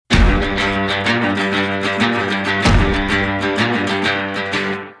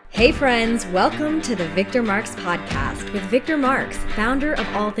Hey friends, welcome to the Victor Marks podcast with Victor Marks, founder of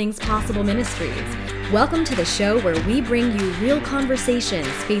All Things Possible Ministries. Welcome to the show where we bring you real conversations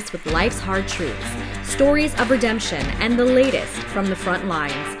faced with life's hard truths, stories of redemption, and the latest from the front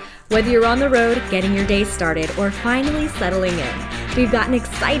lines. Whether you're on the road, getting your day started, or finally settling in, we've got an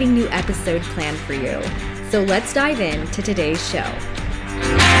exciting new episode planned for you. So let's dive into today's show.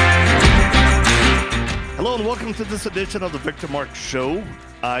 Hello and welcome to this edition of the Victor Marks Show.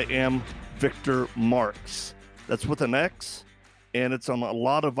 I am Victor Marks. That's with an X, and it's on a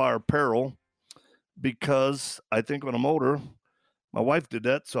lot of our apparel because I think when I'm older, my wife did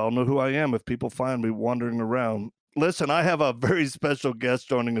that, so I'll know who I am if people find me wandering around. Listen, I have a very special guest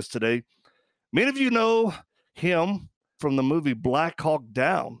joining us today. Many of you know him from the movie Black Hawk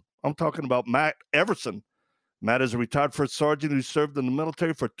Down. I'm talking about Matt Eversmann. Matt is a retired first sergeant who served in the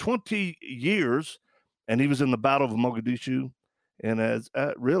military for 20 years, and he was in the Battle of Mogadishu. And as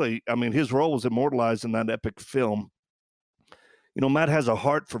his role was immortalized in that epic film. You know, Matt has a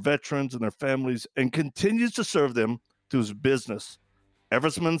heart for veterans and their families and continues to serve them through his business,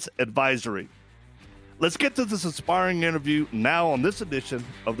 Eversmann's Advisory. Let's get to this inspiring interview now on this edition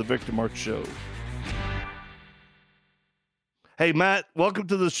of the Victor Marks Show. Hey, Matt, welcome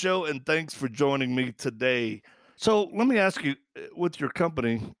to the show, and thanks for joining me today. So let me ask you, with your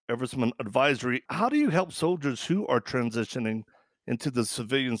company, Eversmann Advisory, how do you help soldiers who are transitioning into the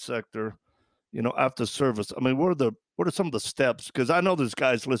civilian sector, you know, after service? I mean, what are some of the steps? Because I know there's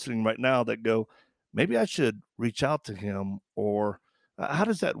guys listening right now that go, maybe I should reach out to him, or how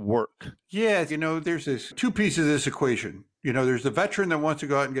does that work? Yeah, there's two pieces of this equation. There's the veteran that wants to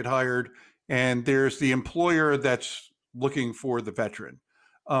go out and get hired, and there's the employer that's looking for the veteran.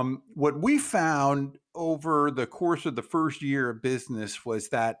 What we found over the course of the first year of business was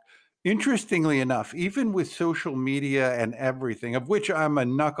that, interestingly enough, even with social media and everything, of which I'm a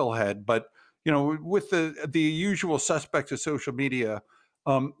knucklehead, but with the usual suspects of social media,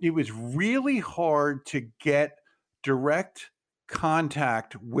 it was really hard to get direct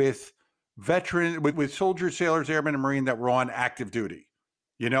contact with with soldiers, sailors, airmen, and Marine that were on active duty.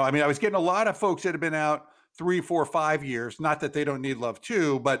 I was getting a lot of folks that have been out 3, 4, 5 years. Not that they don't need love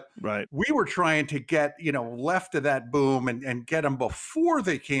too, but right. We were trying to get, left of that boom and get them before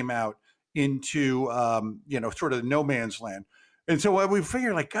they came out into, sort of no man's land. And so we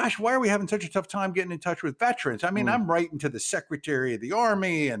figured, like, gosh, why are we having such a tough time getting in touch with veterans? I mean, I'm writing to the Secretary of the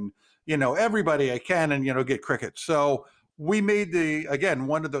Army and, everybody I can and, get crickets. So we made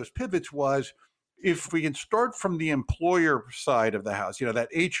one of those pivots was, if we can start from the employer side of the house, that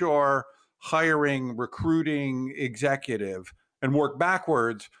HR, hiring, recruiting, executive, and work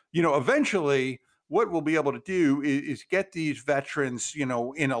backwards, eventually what we'll be able to do is get these veterans, in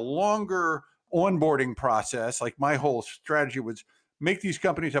a longer onboarding process. Like, my whole strategy was make these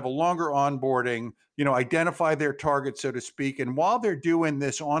companies have a longer onboarding, identify their targets, so to speak. And while they're doing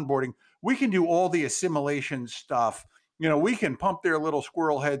this onboarding, we can do all the assimilation stuff. We can pump their little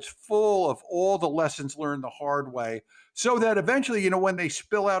squirrel heads full of all the lessons learned the hard way, so that eventually, when they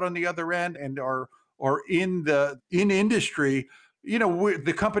spill out on the other end and are in industry,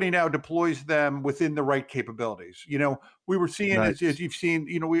 the company now deploys them within the right capabilities. We were seeing, nice. as you've seen,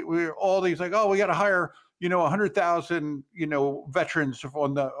 we're all these like, oh, we got to hire, 100,000, veterans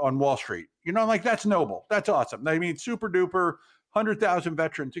on Wall Street. Like, that's noble. That's awesome. I mean, super duper 100,000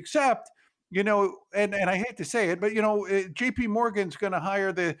 veterans, except, and I hate to say it, but, JP Morgan's going to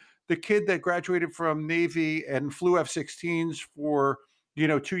hire the kid that graduated from Navy and flew F-16s for,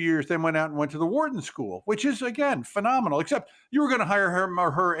 2 years, then went out and went to the Wharton School, which is, again, phenomenal, except you were going to hire him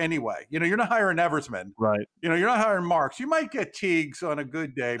or her anyway. You're not hiring Eversmann. Right. You're not hiring Marks. You might get Teagues on a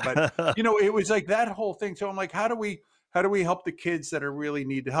good day, but, it was like that whole thing. So I'm like, how do we help the kids that are really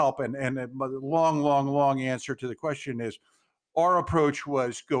need help? And a long answer to the question is, our approach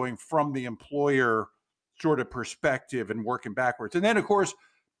was going from the employer sort of perspective and working backwards. And then, of course,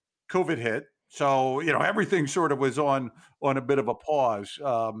 COVID hit. So, everything sort of was on a bit of a pause.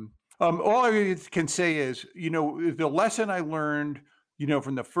 All I can say is, the lesson I learned,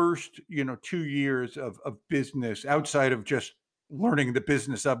 from the first, 2 years of business, outside of just learning the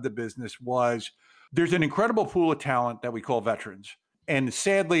business of the business, was there's an incredible pool of talent that we call veterans. And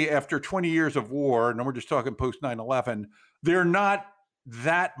sadly, after 20 years of war, and we're just talking post 9/11, they're not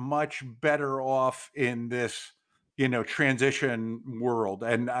that much better off in this, transition world.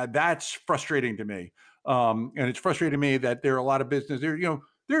 And that's frustrating to me. And it's frustrating to me that there are a lot of business there.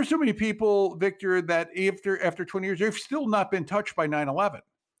 There are so many people, Victor, that after 20 years, they've still not been touched by 9/11.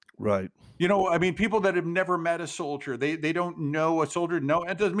 Right. I mean, people that have never met a soldier, they don't know a soldier. No,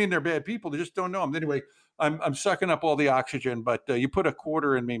 it doesn't mean they're bad people. They just don't know them. Anyway, I'm sucking up all the oxygen, but you put a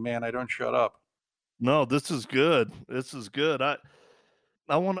quarter in me, man. I don't shut up. No, this is good. This is good. I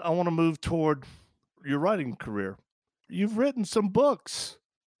want to move toward your writing career. You've written some books.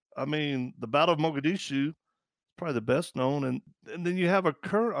 I mean, The Battle of Mogadishu is probably the best known, and then you have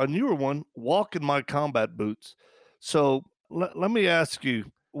a newer one, Walk in My Combat Boots. So let me ask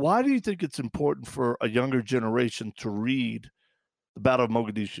you, why do you think it's important for a younger generation to read The Battle of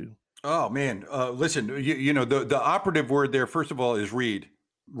Mogadishu? Oh man, listen, the operative word there, first of all, is read.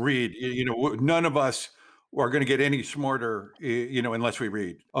 Read. None of us are going to get any smarter, unless we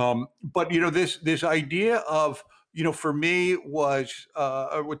read. But this idea of for me was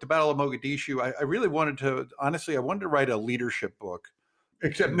with the Battle of Mogadishu. I really wanted to, honestly, I wanted to write a leadership book.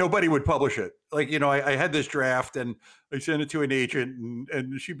 Except nobody would publish it. Like, I had this draft and I sent it to an agent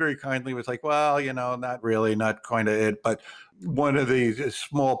and she very kindly was like, well, not really, not kind of it. But one of the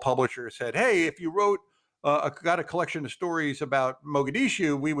small publishers said, hey, if you wrote, got a collection of stories about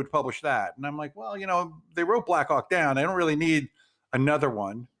Mogadishu, we would publish that. And I'm like, well, they wrote Black Hawk Down. I don't really need another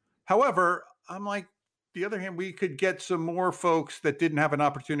one. However, I'm like, the other hand, we could get some more folks that didn't have an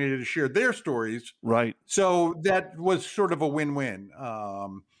opportunity to share their stories. Right. So that was sort of a win-win.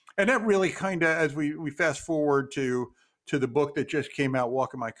 And that really kind of, as we fast forward to the book that just came out,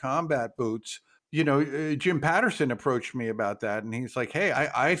 Walk in My Combat Boots, Jim Patterson approached me about that. And he's like, hey,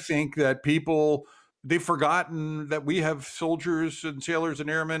 I think that they've forgotten that we have soldiers and sailors and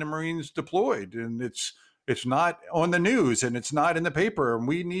airmen and Marines deployed. And it's not on the news and it's not in the paper. And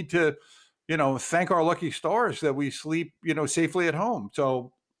we need to thank our lucky stars that we sleep, safely at home.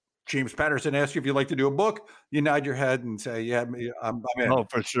 So James Patterson asked you if you'd like to do a book. You nod your head and say, yeah, I'm in. Oh,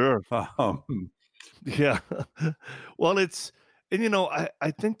 for sure. Yeah. Well,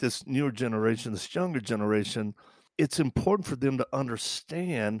 I think this newer generation, this younger generation, it's important for them to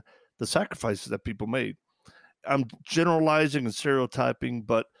understand the sacrifices that people made. I'm generalizing and stereotyping,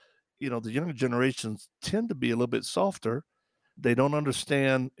 but the younger generations tend to be a little bit softer. They don't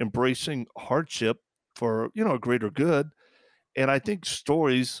understand embracing hardship for, a greater good. And I think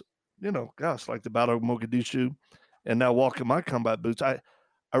stories, like the Battle of Mogadishu and now Walk in My Combat Boots, I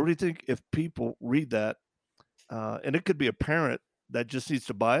really think if people read that, and it could be a parent that just needs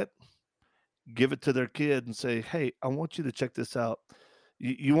to buy it, give it to their kid and say, hey, I want you to check this out.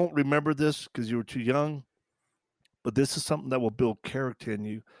 You won't remember this because you were too young, but this is something that will build character in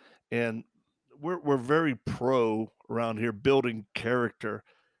you. And we're very pro around here building character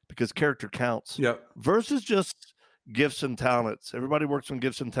because character counts. Yeah. Versus just gifts and talents. Everybody works on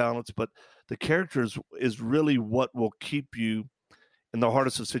gifts and talents, but the character is really what will keep you in the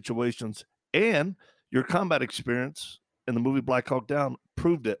hardest of situations. And your combat experience in the movie Black Hawk Down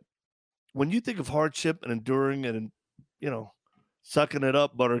proved it. When you think of hardship and enduring and, sucking it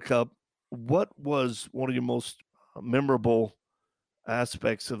up, Buttercup, what was one of your most memorable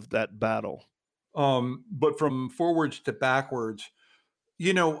aspects of that battle? But from forwards to backwards,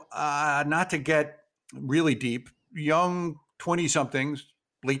 not to get really deep, young 20-somethings,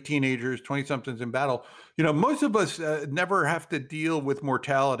 late teenagers, 20-somethings in battle, most of us never have to deal with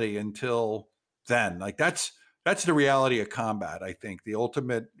mortality until then. Like that's the reality of combat. I think the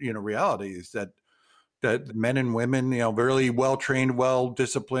ultimate, reality is that men and women, very well trained, well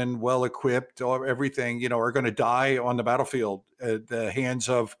disciplined, well equipped, everything, are going to die on the battlefield at the hands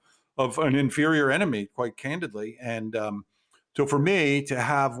of an inferior enemy, quite candidly. And so for me to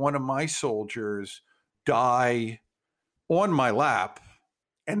have one of my soldiers die on my lap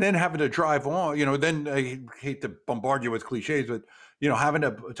and then having to drive on, then I hate to bombard you with cliches, but, having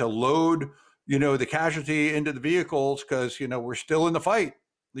to load, the casualty into the vehicles because, we're still in the fight.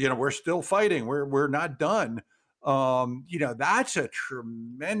 We're still fighting. We're not done. That's a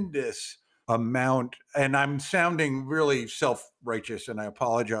tremendous amount. And I'm sounding really self-righteous and I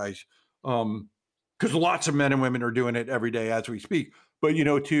apologize. Because lots of men and women are doing it every day as we speak. But,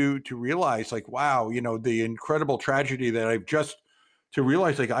 to realize like, wow, the incredible tragedy that I've just to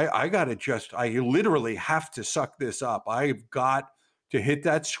realize like, I literally have to suck this up. I've got to hit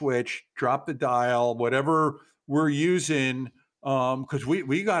that switch, drop the dial, whatever we're using. Because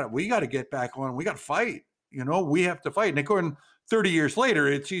we got to get back on. We got to fight. We have to fight. And according 30 years later,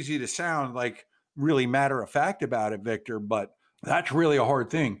 it's easy to sound like really matter of fact about it, Victor, but that's really a hard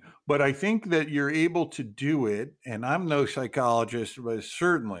thing. But I think that you're able to do it. And I'm no psychologist, but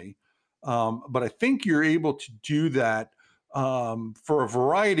certainly, but I think you're able to do that for a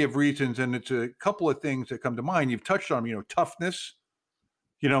variety of reasons. And it's a couple of things that come to mind. You've touched on, toughness,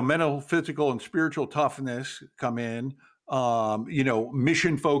 mental, physical, and spiritual toughness come in.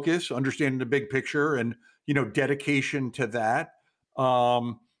 mission focus, understanding the big picture, and dedication to that.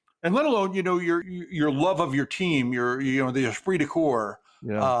 Um, and let alone your love of your team, the esprit de corps.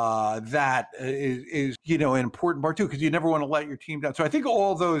 Yeah. That is an important part too, because you never want to let your team down. So I think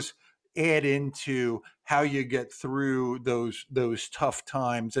all those add into how you get through those tough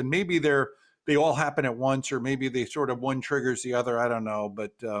times, and maybe they all happen at once, or maybe they sort of one triggers the other. I don't know,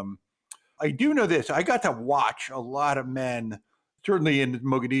 but I do know this. I got to watch a lot of men, certainly in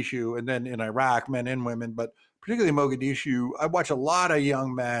Mogadishu and then in Iraq, men and women, but particularly in Mogadishu, I watch a lot of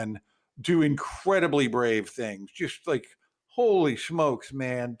young men do incredibly brave things. Just like, holy smokes,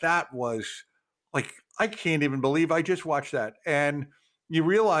 man, that was like, I can't even believe I just watched that. And you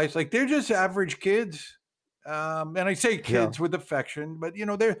realize like they're just average kids. And I say kids with affection, but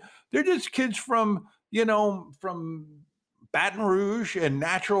they're just kids from Baton Rouge and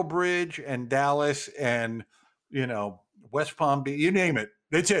Natural Bridge and Dallas and West Palm Beach, you name it.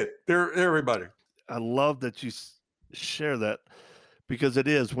 That's it. They're everybody. I love that you share that, because it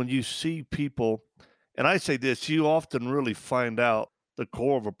is when you see people, and I say this, you often really find out the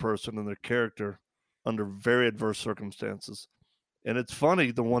core of a person and their character under very adverse circumstances. And it's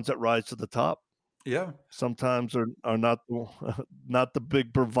funny, the ones that rise to the top Yeah. sometimes are not not the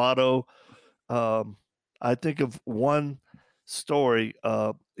big bravado. I think of one story.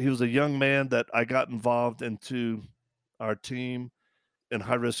 He was a young man that I got involved into our team in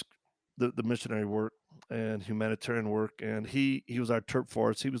high risk, the missionary work and humanitarian work, and he was our Turp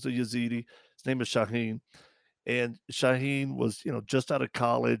force. He was a Yazidi. His name is Shaheen, and Shaheen was just out of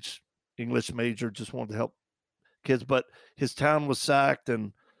college, English major, just wanted to help kids, but his town was sacked,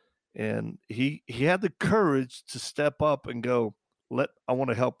 and he had the courage to step up and go, I want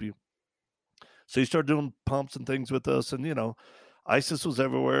to help you. So he started doing pumps and things with us, and ISIS was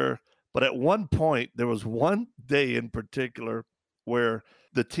everywhere. But at one point, there was one day in particular where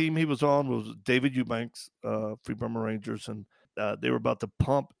the team he was on was David Eubanks, Free Burma Rangers, and they were about to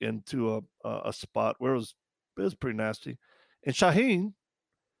pump into a spot where it was pretty nasty. And Shaheen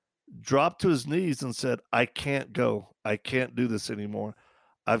dropped to his knees and said, "I can't go. I can't do this anymore.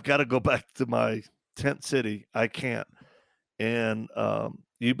 I've got to go back to my tent city. I can't." And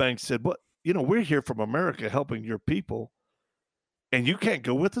Eubanks said, "What? We're here from America helping your people, and you can't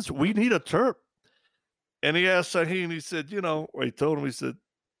go with us? We need a Terp." And he asked Shaheen, he said, or he told him, he said,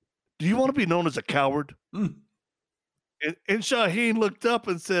 "Do you want to be known as a coward?" Mm. And Shaheen looked up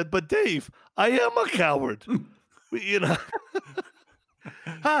and said, "But Dave, I am a coward."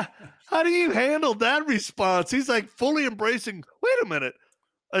 How do you handle that response? He's like fully embracing, wait a minute,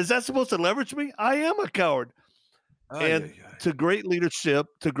 is that supposed to leverage me? I am a coward. To great leadership,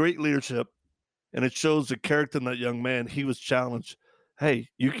 and it shows the character in that young man. He was challenged. Hey,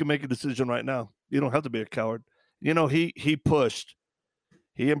 you can make a decision right now. You don't have to be a coward. He pushed,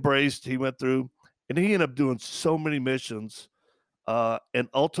 he embraced, he went through, and he ended up doing so many missions. And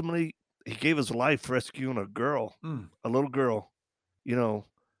ultimately, he gave his life rescuing a girl, a little girl.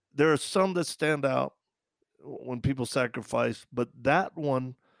 There are some that stand out when people sacrifice, but that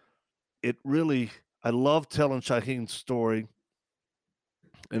one, I love telling Shaheen's story,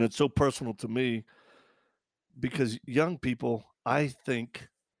 and it's so personal to me because young people, I think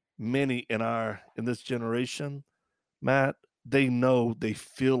many in this generation, Matt, they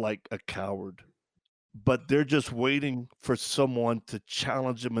feel like a coward, but they're just waiting for someone to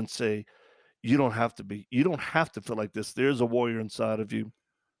challenge them and say, you don't have to feel like this. There's a warrior inside of you.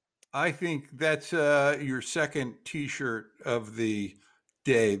 I think that's your second T-shirt of the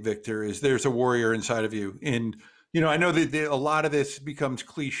day, Victor. Is there's a warrior inside of you? And I know that a lot of this becomes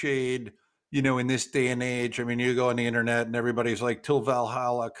cliched, in this day and age. I mean, you go on the internet and everybody's like "Till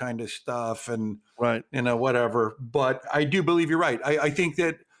Valhalla" kind of stuff, and right, whatever. But I do believe you're right. I think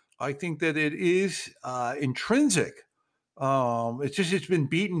that it is intrinsic. It's been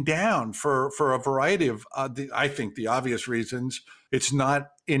beaten down for a variety of I think the obvious reasons. It's not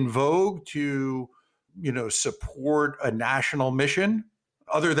in vogue to support a national mission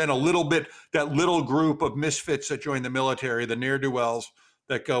other than that little group of misfits that join the military, the ne'er-do-wells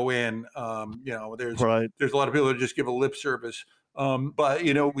that go in. There's a lot of people that just give a lip service. But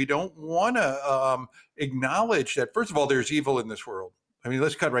we don't want to acknowledge that, first of all, there's evil in this world. I mean,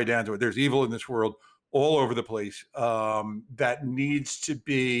 let's cut right down to it. There's evil in this world all over the place that needs to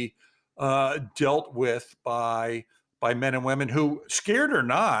be dealt with by men and women who, scared or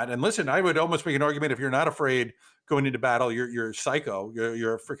not, and listen, I would almost make an argument, if you're not afraid going into battle, you're a psycho,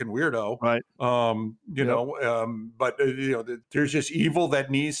 you're a freaking weirdo, right? But there's just evil that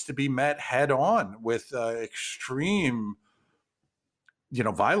needs to be met head on with extreme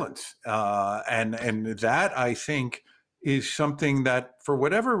violence, and that, I think, is something that, for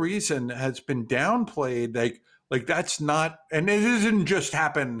whatever reason, has been downplayed. Like that's not, and it doesn't just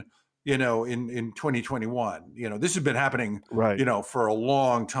happen, in 2021. This has been happening, Right. for a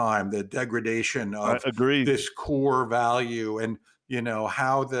long time. The degradation I of agree. this core value, and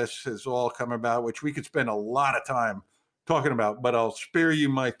how this has all come about, which we could spend a lot of time talking about, but I'll spare you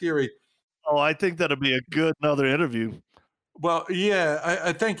my theory. Oh, I think that'll be a good another interview. Well, yeah,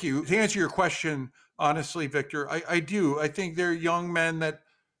 I thank you. To answer your question, honestly, Victor, I do. I think they're young men that,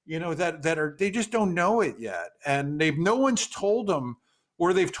 that are, they just don't know it yet. And no one's told them,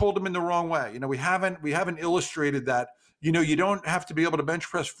 or they've told them in the wrong way. We haven't illustrated that, you don't have to be able to bench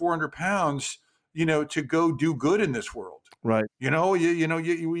press 400 pounds, to go do good in this world. Right.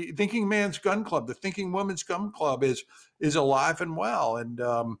 Thinking Man's Gun Club, the Thinking Women's Gun Club is alive and well. And,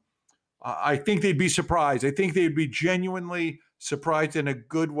 I think they'd be surprised. I think they'd be genuinely surprised in a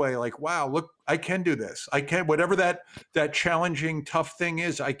good way. Like, wow, look, I can do this. I can, whatever that challenging, tough thing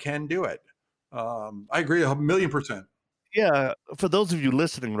is, I can do it. I agree 1,000,000%. Yeah. For those of you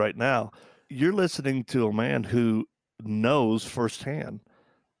listening right now, you're listening to a man who knows firsthand,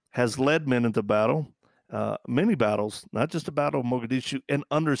 has led men into battle, many battles, not just the Battle of Mogadishu, and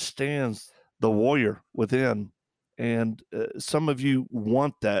understands the warrior within. And some of you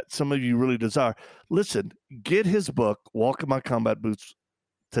want that. Some of you really desire. Listen, get his book, Walk in My Combat Boots,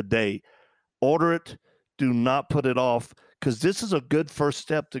 today. Order it. Do not put it off, because this is a good first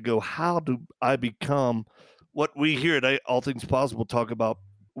step to go, how do I become what we here at All Things Possible talk about?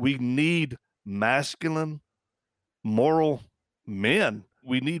 We need masculine, moral men.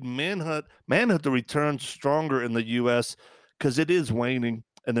 We need manhood to return stronger in the U.S., because it is waning,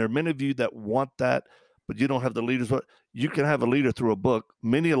 and there are many of you that want that, but you don't have the leaders. But you can have a leader through a book.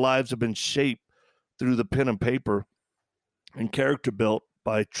 Many lives have been shaped through the pen and paper and character built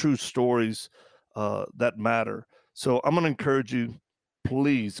by true stories that matter. So I'm going to encourage you,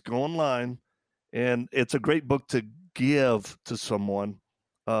 please go online, and it's a great book to give to someone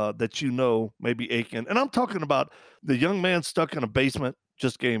that may be aching. And I'm talking about the young man stuck in a basement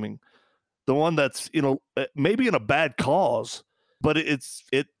just gaming, the one that's maybe in a bad cause, but it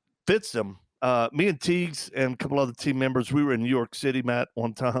fits them. Me and Teagues and a couple other team members, we were in New York City, Matt,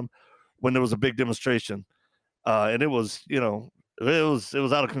 one time when there was a big demonstration, and it was it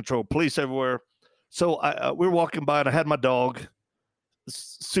was out of control, police everywhere. So we were walking by, and I had my dog,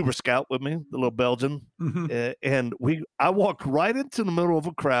 Super Scout, with me, the little Belgian, and I walked right into the middle of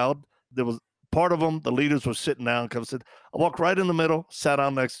a crowd. There was part of them, the leaders were sitting down. I walked right in the middle, sat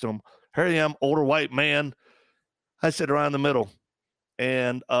down next to him. Here I am, older white man. I sit around in the middle,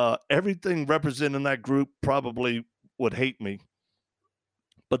 and everything representing that group probably would hate me,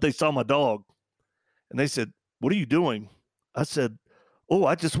 but they saw my dog, and they said, "What are you doing?" I said, "Oh,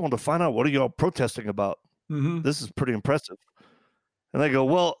 I just wanted to find out, what are y'all protesting about? This is pretty impressive." And they go,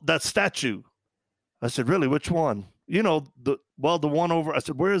 "Well, that statue." I said, "Really? Which one?" The one over. I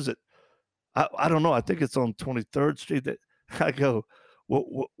said, "Where is it?" I don't know. I think it's on 23rd Street. I go,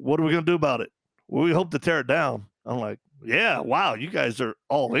 what are we going to do about it? Well, we hope to tear it down. I'm like, yeah, wow, you guys are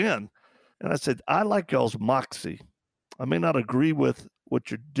all in. And I said, I like y'all's moxie. I may not agree with what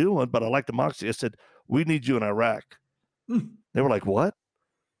you're doing, but I like the moxie. I said, we need you in Iraq. They were like, what?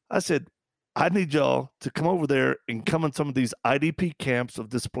 I said, I need y'all to come over there and come in some of these IDP camps of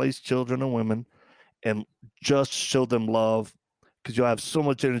displaced children and women and just show them love, because you'll have so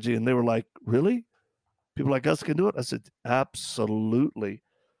much energy. And they were like, really? People like us can do it? I said, absolutely.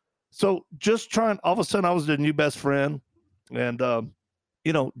 So just trying, all of a sudden I was their new best friend. And,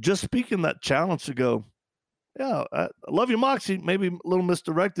 just speaking that challenge to go, yeah, I love your moxie, maybe a little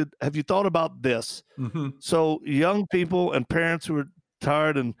misdirected. Have you thought about this? So young people and parents who are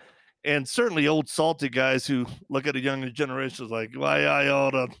tired, and certainly old salty guys who look at a younger generation like, why I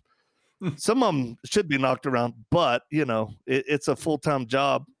ought to. Some of them should be knocked around, but it's a full-time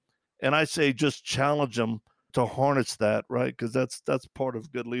job. And I say, just challenge them to harness that, right? Because that's part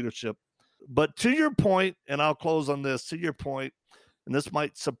of good leadership. But to your point, and I'll close on this, to your point, and this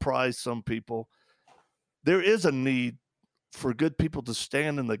might surprise some people, there is a need for good people to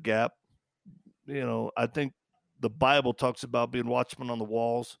stand in the gap. I think the Bible talks about being watchmen on the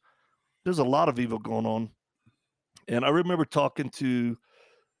walls. There's a lot of evil going on. And I remember talking to,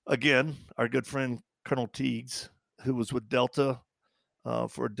 again, our good friend, Colonel Teagues, who was with Delta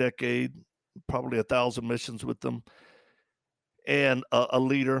for a decade, probably 1,000 missions with them, and a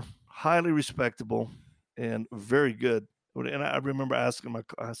leader, highly respectable and very good. And I remember asking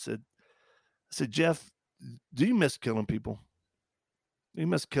I said, Jeff, do you miss killing people? Do you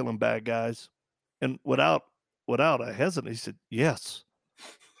miss killing bad guys? And without a hesitation, he said, yes.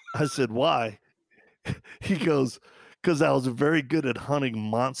 I said, why? He goes, because I was very good at hunting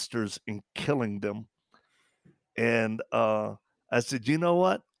monsters and killing them. And I said, you know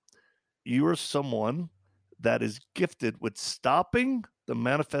what? You are someone that is gifted with stopping the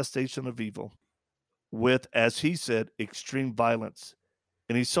manifestation of evil with, as he said, extreme violence.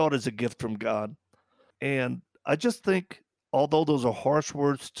 And he saw it as a gift from God. And I just think, although those are harsh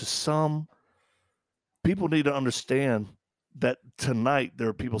words to some, people need to understand that tonight there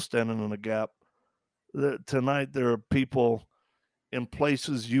are people standing in the gap. Tonight there are people in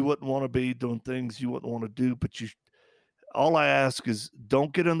places you wouldn't want to be, doing things you wouldn't want to do. But all I ask is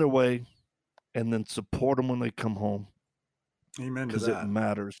don't get in their way, and then support them when they come home. Amen to because it that.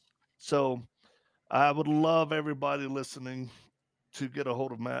 matters. So I would love everybody listening to get a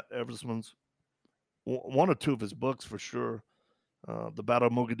hold of Matt Eversmann's one or two of his books for sure. The Battle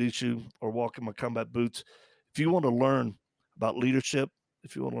of Mogadishu or Walk in My Combat Boots. If you want to learn about leadership,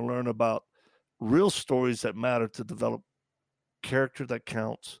 if you want to learn about real stories that matter to develop character that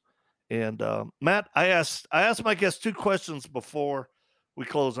counts. And Matt, I asked my guests two questions before we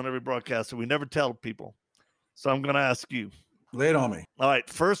close on every broadcast, and we never tell people. So I'm going to ask you. Lay it on me. All right,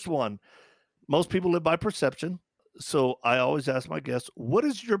 first one. Most people live by perception. So I always ask my guests, what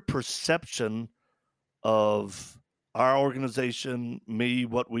is your perception of our organization, me,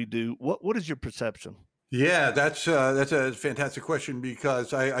 what we do? What is your perception? Yeah, that's a fantastic question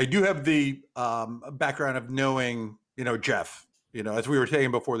because I do have the background of knowing, Jeff, as we were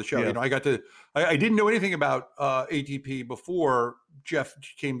saying before the show, Yeah. I didn't know anything about ATP before Jeff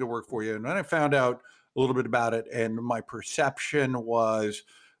came to work for you. And then I found out a little bit about it. And my perception was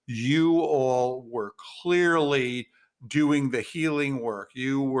you all were clearly doing the healing work.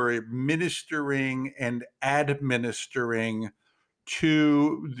 You were administering and administering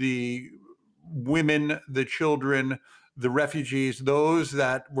to the women, the children, the refugees, those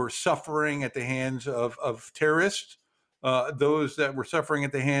that were suffering at the hands of terrorists, those that were suffering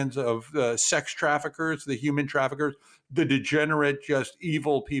at the hands of sex traffickers, the human traffickers, the degenerate, just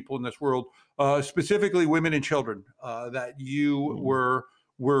evil people in this world, specifically women and children that you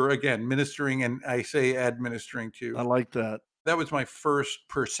were again ministering, and I say administering to. I like that. That was my first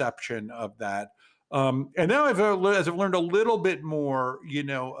perception of that. And now as I've learned a little bit more,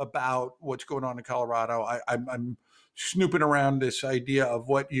 about what's going on in Colorado, I'm snooping around this idea of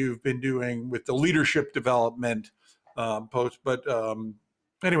what you've been doing with the leadership development post. But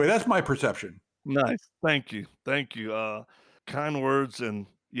anyway, that's my perception. Nice. Thank you. Kind words. And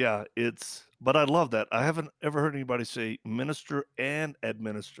yeah, but I love that. I haven't ever heard anybody say minister and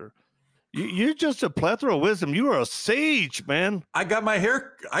administer. You're just a plethora of wisdom. You are a sage, man. I got my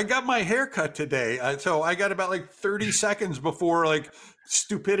hair cut today. So I got about like 30 seconds before like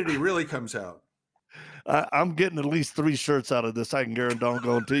stupidity really comes out. I'm getting at least 3 shirts out of this. I can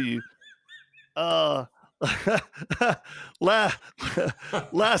guarantee you.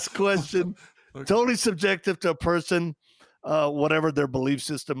 Last question. Okay. Totally subjective to a person, whatever their belief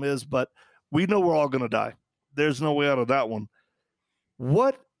system is, but we know we're all going to die. There's no way out of that one.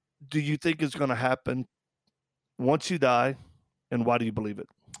 What do you think is going to happen once you die, and why do you believe it?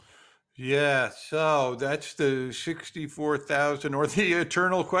 Yeah, so that's the 64,000 or the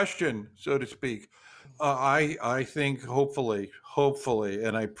eternal question, so to speak. I think hopefully,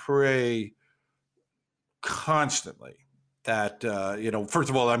 and I pray constantly that, first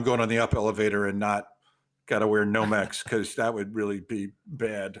of all, I'm going on the up elevator and not got to wear Nomex because that would really be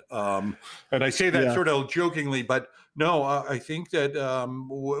bad. And I say that sort of jokingly, but no, I think that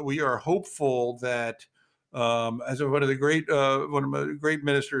we are hopeful that, as one of my great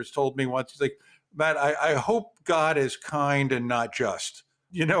ministers told me once, he's like, Matt, I hope God is kind and not just,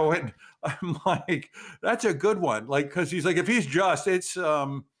 and I'm like, that's a good one. Like, because he's like, if he's just, it's,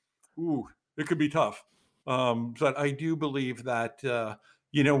 it could be tough. But I do believe that,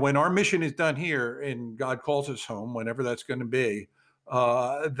 when our mission is done here and God calls us home, whenever that's going to be,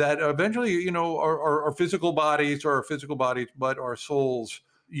 that eventually, our physical bodies are our physical bodies, but our souls,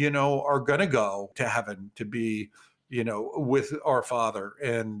 are going to go to heaven to be, with our Father.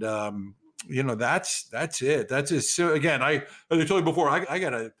 And, that's it. That's it. So again, as I told you before, I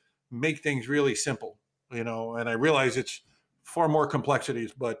got to make things really simple, and I realize it's far more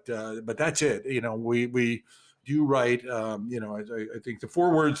complexities, but that's it. We do right. I think the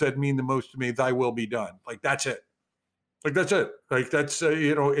 4 words that mean the most to me, thy will be done. Like, that's it. Like, that's it. Like, that's,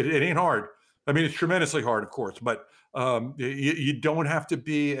 it ain't hard. I mean, it's tremendously hard, of course, but you don't have to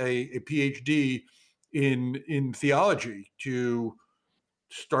be a PhD in theology to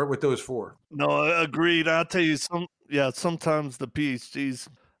start with those 4. No, agreed. I'll tell you sometimes the PhDs,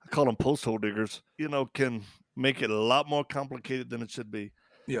 I call them post-hole diggers, can make it a lot more complicated than it should be.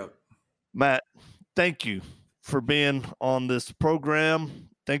 Yeah. Matt, thank you. for being on this program.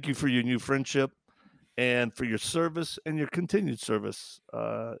 Thank you for your new friendship and for your service and your continued service.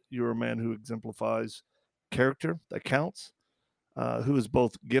 You're a man who exemplifies character that counts, who is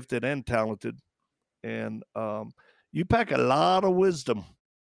both gifted and talented. And you pack a lot of wisdom.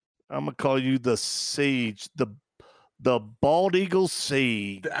 I'm going to call you the sage, the bald eagle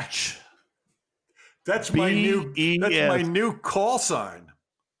sage. That's my new call sign.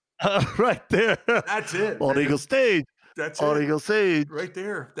 Right there. That's it. Bald eagle stage. That's Bald it. Eagle sage. Right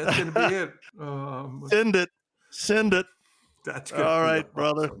there. That's going to be it. Send it. That's good. All right,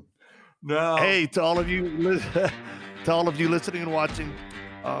 brother. Awesome. No. Hey, to all of you listening and watching,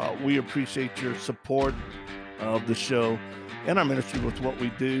 we appreciate your support of the show and our ministry with what we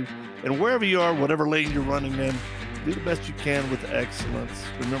do. And wherever you are, whatever lane you're running in, do the best you can with excellence.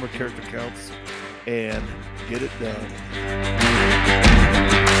 Remember, character counts, and get it done.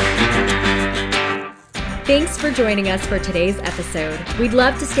 Thanks for joining us for today's episode. We'd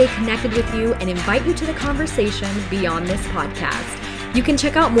love to stay connected with you and invite you to the conversation beyond this podcast. You can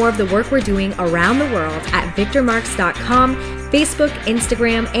check out more of the work we're doing around the world at victormarks.com, Facebook,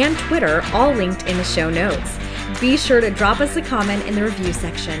 Instagram, and Twitter, all linked in the show notes. Be sure to drop us a comment in the review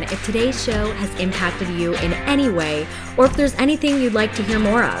section if today's show has impacted you in any way, or if there's anything you'd like to hear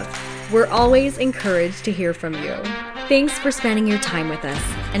more of. We're always encouraged to hear from you. Thanks for spending your time with us.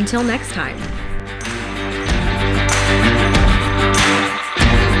 Until next time.